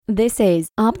This is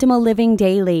Optimal Living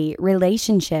Daily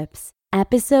Relationships,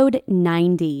 episode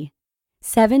 90.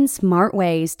 7 Smart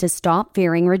Ways to Stop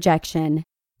Fearing Rejection,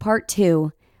 part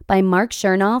 2, by Mark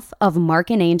Chernoff of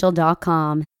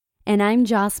markandangel.com. And I'm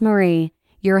Joss Marie,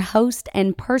 your host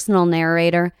and personal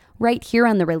narrator, right here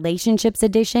on the Relationships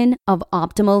edition of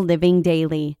Optimal Living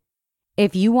Daily.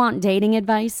 If you want dating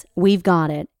advice, we've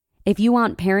got it. If you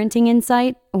want parenting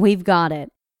insight, we've got it.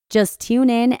 Just tune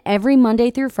in every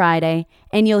Monday through Friday,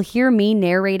 and you'll hear me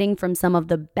narrating from some of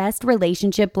the best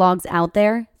relationship blogs out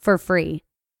there for free.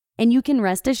 And you can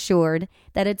rest assured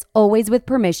that it's always with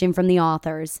permission from the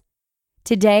authors.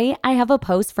 Today, I have a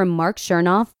post from Mark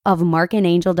Chernoff of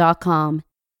markandangel.com.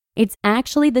 It's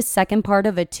actually the second part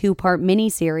of a 2-part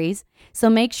mini-series, so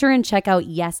make sure and check out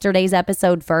yesterday's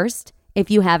episode first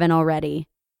if you haven't already.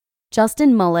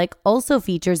 Justin Mullock also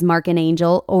features Mark and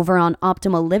Angel over on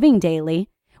Optimal Living Daily,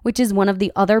 which is one of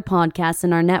the other podcasts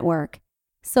in our network.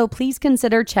 So please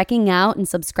consider checking out and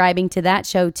subscribing to that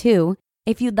show too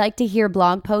if you'd like to hear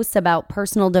blog posts about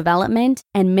personal development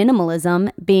and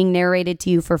minimalism being narrated to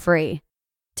you for free.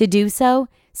 To do so,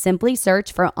 simply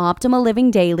search for Optimal Living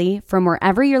Daily from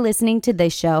wherever you're listening to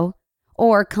this show,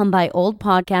 or come by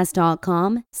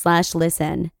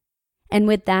oldpodcast.com/listen. And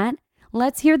with that,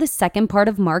 let's hear the second part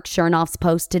of Mark Chernoff's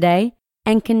post today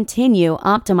and continue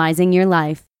optimizing your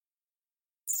life.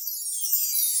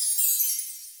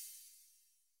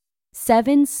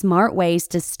 7 Smart Ways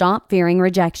to Stop Fearing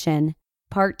Rejection,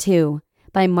 Part 2,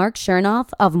 by Mark Chernoff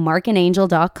of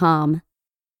markandangel.com.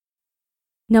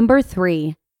 Number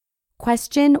 3.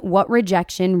 Question what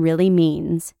rejection really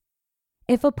means.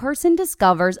 If a person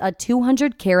discovers a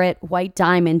 200-carat white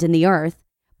diamond in the earth,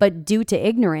 but due to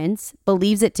ignorance,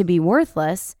 believes it to be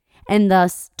worthless, and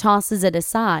thus tosses it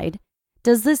aside,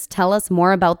 does this tell us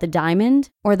more about the diamond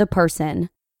or the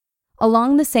person?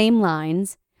 Along the same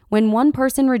lines, when one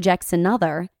person rejects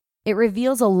another, it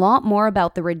reveals a lot more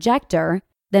about the rejecter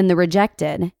than the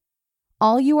rejected.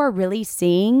 All you are really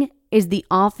seeing is the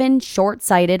often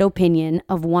short-sighted opinion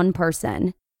of one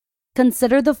person.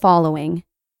 Consider the following.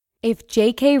 If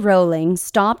J.K. Rowling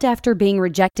stopped after being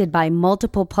rejected by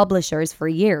multiple publishers for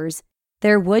years,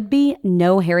 there would be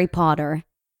no Harry Potter.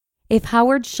 If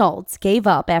Howard Schultz gave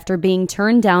up after being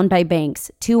turned down by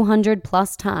banks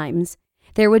 200+ times,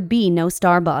 there would be no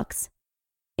Starbucks.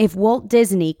 If Walt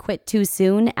Disney quit too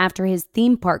soon after his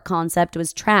theme park concept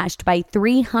was trashed by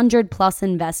 300+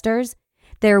 investors,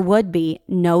 there would be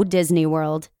no Disney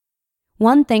World.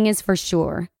 One thing is for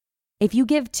sure. If you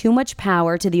give too much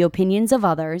power to the opinions of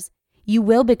others, you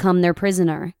will become their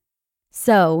prisoner.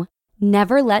 So,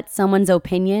 never let someone's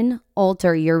opinion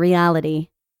alter your reality.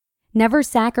 Never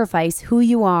sacrifice who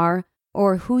you are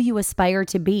or who you aspire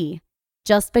to be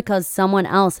just because someone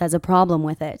else has a problem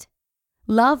with it.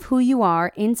 Love who you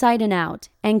are inside and out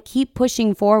and keep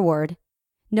pushing forward.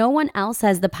 No one else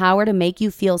has the power to make you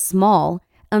feel small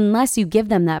unless you give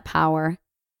them that power.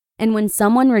 And when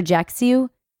someone rejects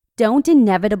you, don't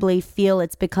inevitably feel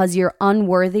it's because you're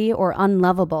unworthy or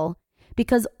unlovable,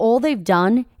 because all they've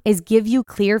done is give you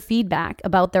clear feedback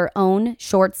about their own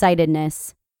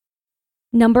short-sightedness.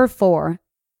 Number 4,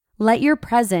 let your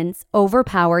presence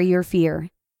overpower your fear.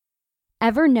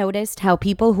 Ever noticed how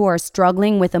people who are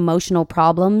struggling with emotional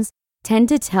problems tend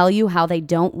to tell you how they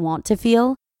don't want to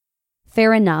feel?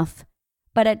 Fair enough,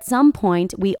 but at some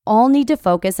point we all need to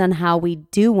focus on how we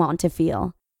do want to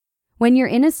feel. When you're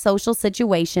in a social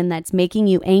situation that's making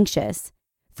you anxious,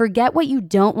 forget what you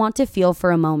don't want to feel for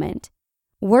a moment.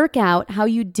 Work out how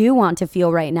you do want to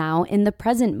feel right now in the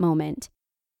present moment.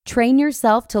 Train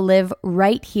yourself to live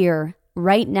right here,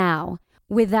 right now,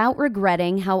 without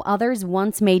regretting how others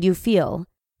once made you feel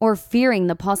or fearing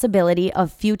the possibility of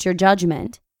future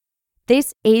judgment.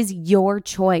 This is your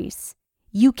choice.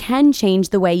 You can change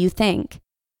the way you think.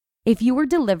 If you were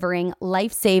delivering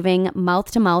life-saving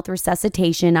mouth-to-mouth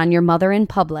resuscitation on your mother in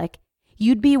public,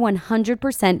 you'd be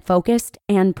 100% focused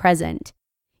and present.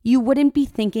 You wouldn't be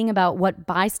thinking about what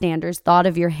bystanders thought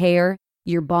of your hair,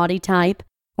 your body type,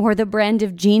 or the brand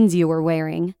of jeans you were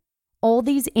wearing. All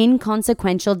these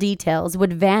inconsequential details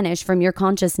would vanish from your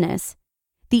consciousness.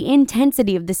 The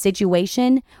intensity of the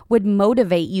situation would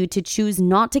motivate you to choose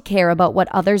not to care about what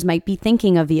others might be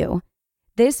thinking of you.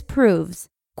 This proves,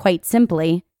 quite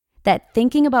simply, that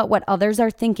thinking about what others are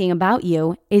thinking about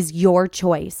you is your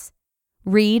choice.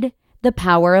 Read The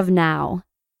Power of Now.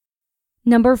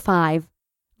 Number 5,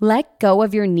 let go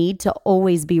of your need to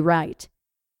always be right.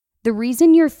 The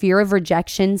reason your fear of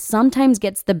rejection sometimes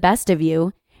gets the best of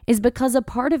you is because a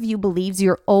part of you believes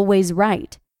you're always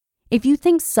right. If you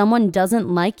think someone doesn't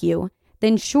like you,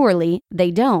 then surely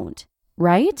they don't,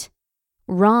 right?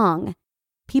 Wrong.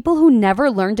 People who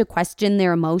never learn to question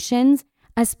their emotions,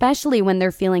 especially when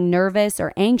they're feeling nervous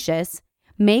or anxious,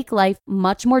 make life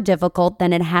much more difficult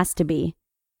than it has to be.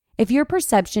 If your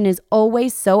perception is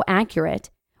always so accurate,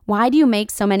 why do you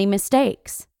make so many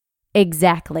mistakes?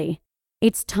 Exactly.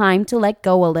 It's time to let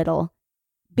go a little.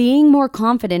 Being more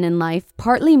confident in life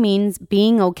partly means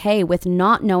being okay with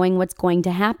not knowing what's going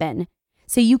to happen,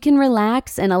 so you can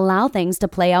relax and allow things to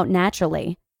play out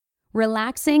naturally.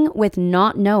 Relaxing with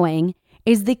not knowing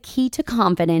is the key to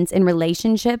confidence in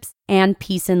relationships and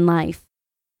peace in life.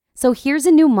 So here's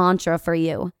a new mantra for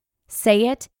you. Say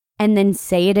it and then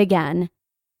say it again.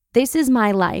 This is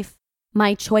my life,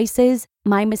 my choices,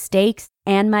 my mistakes,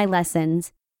 and my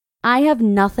lessons. I have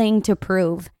nothing to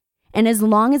prove, and as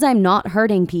long as I'm not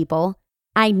hurting people,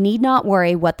 I need not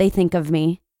worry what they think of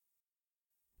me.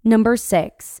 Number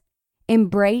 6,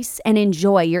 embrace and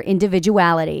enjoy your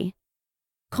individuality.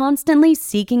 Constantly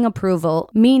seeking approval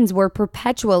means we're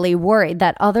perpetually worried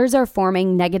that others are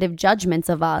forming negative judgments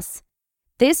of us.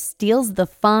 This steals the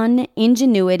fun,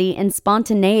 ingenuity, and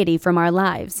spontaneity from our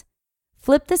lives.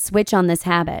 Flip the switch on this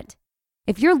habit.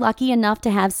 If you're lucky enough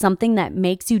to have something that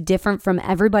makes you different from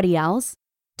everybody else,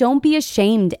 don't be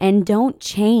ashamed and don't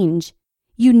change.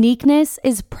 Uniqueness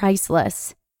is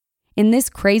priceless. In this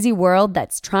crazy world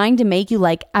that's trying to make you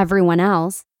like everyone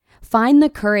else, find the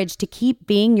courage to keep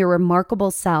being your remarkable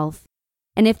self.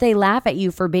 And if they laugh at you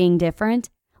for being different,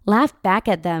 laugh back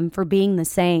at them for being the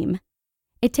same.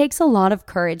 It takes a lot of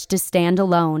courage to stand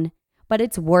alone, but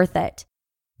it's worth it.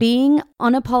 Being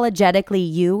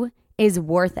unapologetically you is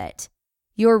worth it.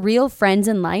 Your real friends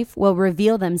in life will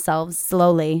reveal themselves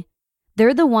slowly.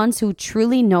 They're the ones who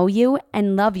truly know you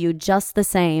and love you just the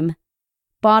same.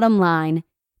 Bottom line,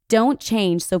 don't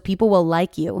change so people will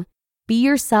like you. Be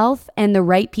yourself and the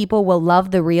right people will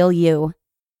love the real you.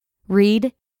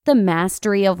 Read The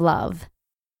Mastery of Love.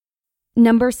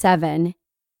 Number 7,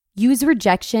 use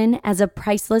rejection as a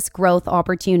priceless growth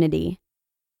opportunity.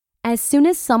 As soon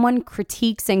as someone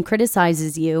critiques and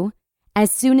criticizes you, as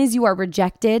soon as you are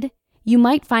rejected, you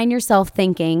might find yourself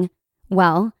thinking,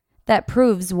 well, that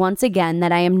proves once again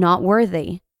that I am not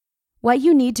worthy. What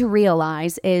you need to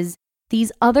realize is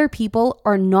these other people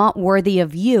are not worthy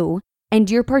of you and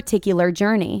your particular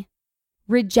journey.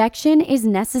 Rejection is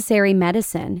necessary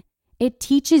medicine. It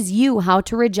teaches you how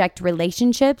to reject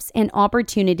relationships and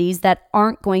opportunities that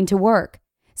aren't going to work,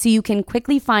 so you can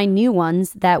quickly find new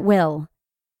ones that will.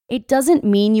 It doesn't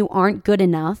mean you aren't good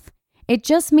enough. It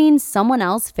just means someone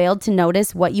else failed to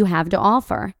notice what you have to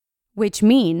offer, which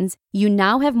means you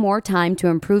now have more time to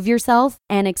improve yourself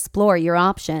and explore your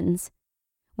options.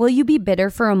 Will you be bitter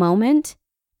for a moment?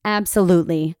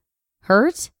 Absolutely.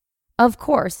 Hurt? Of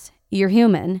course, you're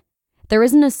human. There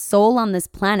isn't a soul on this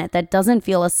planet that doesn't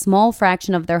feel a small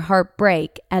fraction of their heart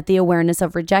break at the awareness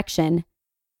of rejection.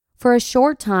 For a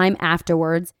short time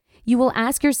afterwards, you will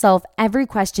ask yourself every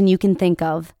question you can think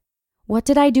of. What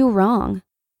did I do wrong?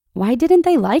 Why didn't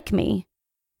they like me?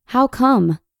 How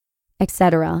come?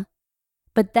 Etc.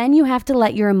 But then you have to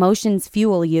let your emotions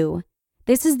fuel you.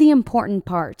 This is the important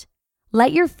part.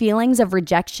 Let your feelings of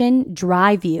rejection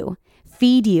drive you,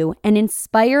 feed you, and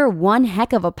inspire one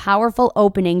heck of a powerful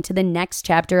opening to the next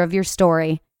chapter of your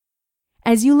story.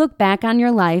 As you look back on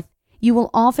your life, you will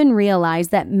often realize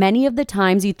that many of the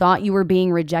times you thought you were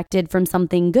being rejected from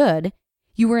something good,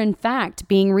 you were in fact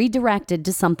being redirected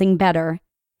to something better.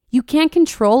 You can't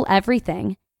control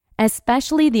everything,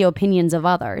 especially the opinions of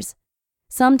others.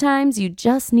 Sometimes you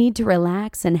just need to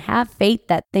relax and have faith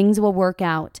that things will work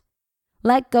out.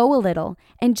 Let go a little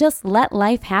and just let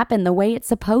life happen the way it's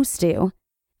supposed to.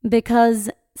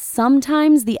 Because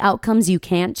sometimes the outcomes you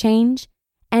can't change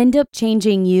end up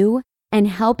changing you and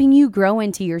helping you grow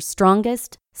into your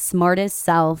strongest, smartest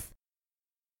self.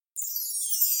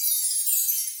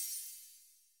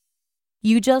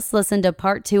 You just listened to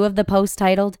part 2 of the post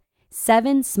titled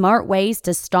 7 Smart Ways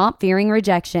to Stop Fearing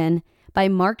Rejection by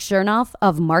Mark Chernoff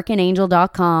of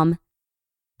markandangel.com.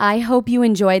 I hope you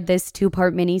enjoyed this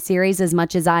 2-part mini-series as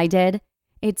much as I did.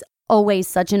 It's always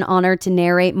such an honor to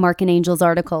narrate Mark and Angel's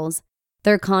articles.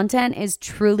 Their content is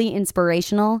truly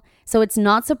inspirational, so it's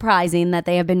not surprising that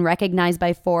they have been recognized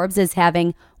by Forbes as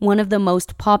having one of the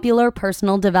most popular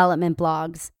personal development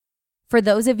blogs. For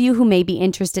those of you who may be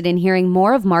interested in hearing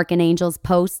more of Mark and Angel's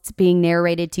posts being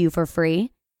narrated to you for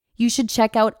free, you should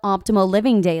check out Optimal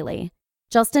Living Daily.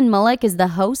 Justin Mullock is the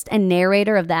host and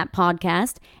narrator of that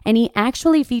podcast, and he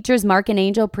actually features Mark and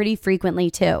Angel pretty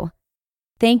frequently too.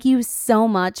 Thank you so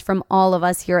much from all of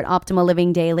us here at Optimal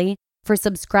Living Daily for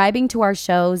subscribing to our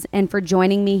shows and for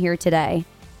joining me here today.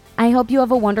 I hope you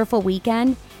have a wonderful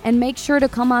weekend, and make sure to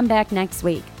come on back next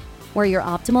week, where your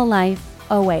optimal life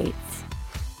awaits.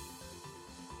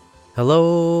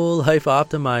 Hello, Life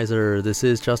Optimizer. This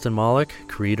is Justin Malik,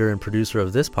 creator and producer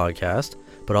of this podcast,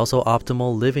 but also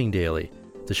Optimal Living Daily,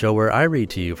 the show where I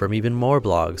read to you from even more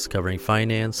blogs covering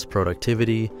finance,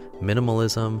 productivity,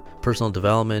 minimalism, personal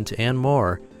development, and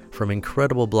more from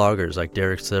incredible bloggers like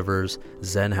Derek Sivers,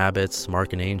 Zen Habits,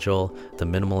 Mark and Angel, The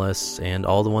Minimalists, and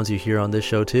all the ones you hear on this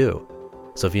show too.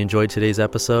 So if you enjoyed today's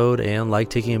episode and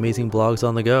like taking amazing blogs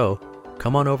on the go,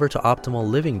 come on over to Optimal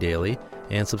Living Daily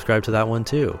and subscribe to that one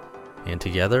too. And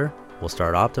together, we'll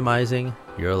start optimizing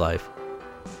your life.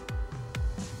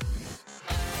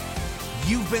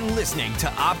 You've been listening to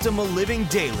Optimal Living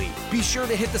Daily. Be sure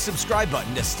to hit the subscribe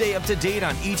button to stay up to date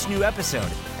on each new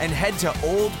episode and head to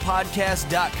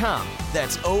oldpodcast.com.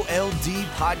 That's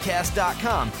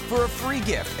OLDpodcast.com for a free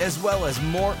gift as well as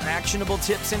more actionable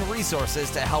tips and resources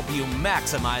to help you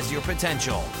maximize your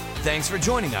potential. Thanks for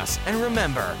joining us, and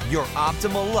remember, your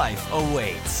optimal life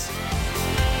awaits.